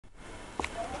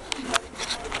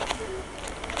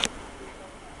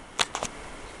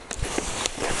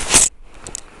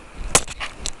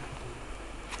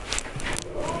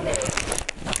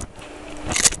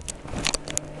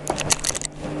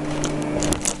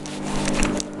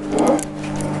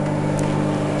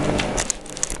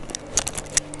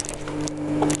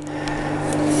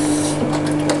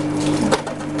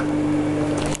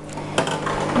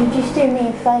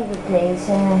favour, please,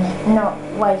 and not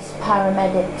waste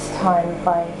paramedics' time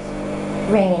by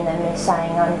ringing them and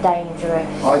saying I'm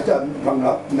dangerous? I don't ring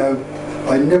up, no.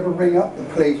 I never ring up the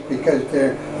police because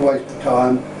they're a waste of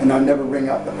time, and I never ring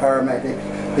up the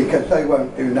paramedics because they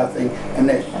won't do nothing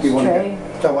unless you want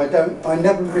to. So I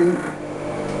never ring.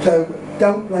 So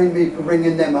don't blame me for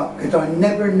ringing them up, because I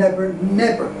never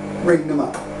ring them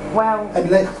up. Well,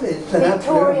 unless it's an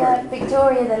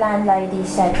Victoria, the landlady,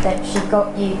 said that she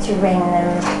got you to ring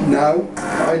them. No,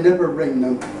 I never ring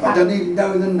them. I don't even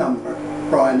know the number,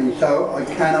 Bryony, so I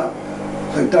cannot.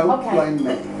 So don't blame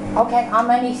me. Okay, I'm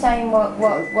only saying what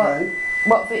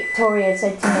Victoria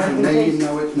said to me. Because,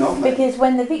 no, it's not me. Because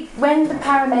when the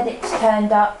paramedics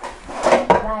turned up,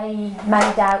 they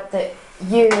made out that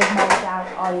you had made out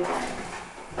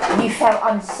you felt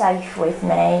unsafe with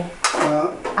me.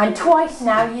 And twice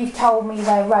now you've told me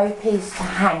where rope is to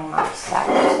hang myself.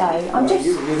 So I'm just.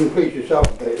 You can please yourself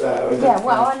a bit there. Yeah,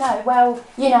 well, I know. Well,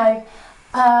 you know,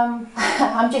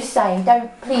 I'm just saying,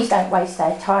 please don't waste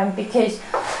their time, because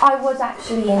I was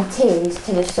actually in tears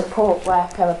to the support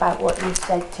worker about what you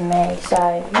said to me.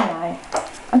 So, you know,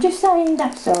 I'm just saying,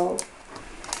 that's all.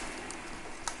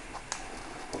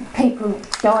 People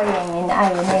dying in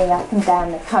A&E up and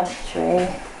down the country.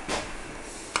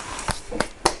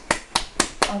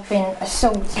 I've been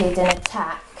assaulted and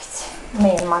attacked,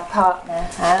 me and my partner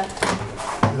have.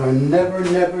 And I never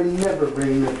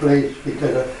ring the police,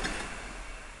 because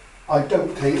I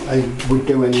don't think they would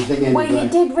do anything anyway. Well, you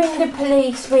did ring the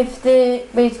police with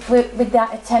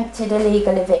that attempted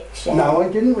illegal eviction. No, I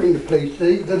didn't ring the police.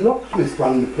 The locksmith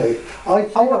rang the police. I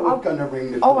said I was going to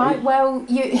ring the police. All right, well,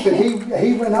 you. But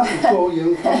he went up and saw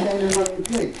you and came down and rang the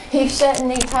police. You've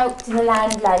certainly helped the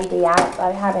landlady out,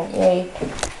 though, haven't you?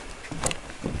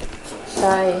 So,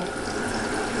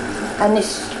 and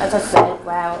this, as I said,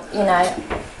 well, you know,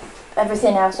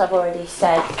 everything else I've already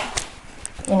said.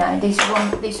 You know,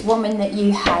 this woman that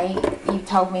you hate, you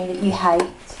told me that you hate,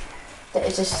 that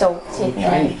has assaulted me.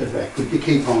 Change the record, you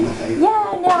keep on the thing.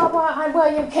 Yeah, no,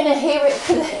 well, you're going to hear it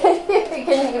you're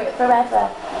going to hear it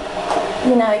forever.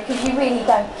 You know, because you really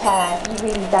don't care. You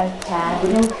really don't care. I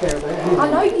don't care about anything. I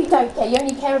know you don't care. You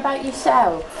only care about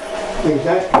yourself.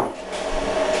 Exactly.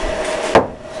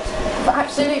 But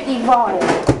absolutely vile.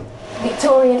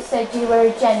 Victoria said you were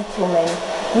a gentleman.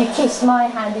 You kissed my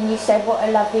hand and you said what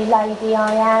a lovely lady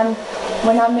I am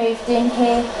when I moved in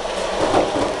here.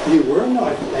 You were a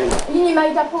nice lady. You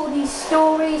made up all these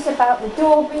stories about the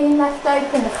door being left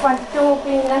open, the front door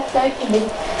being left open, the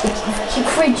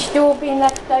fridge door being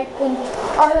left open.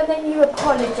 Oh, and then you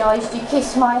apologised, you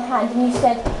kissed my hand and you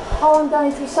said, oh, I'm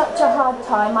going through such a hard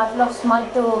time, I've lost my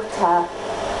daughter.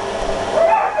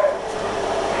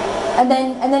 And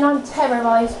then I'm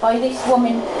terrorised by this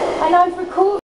woman, and I've recorded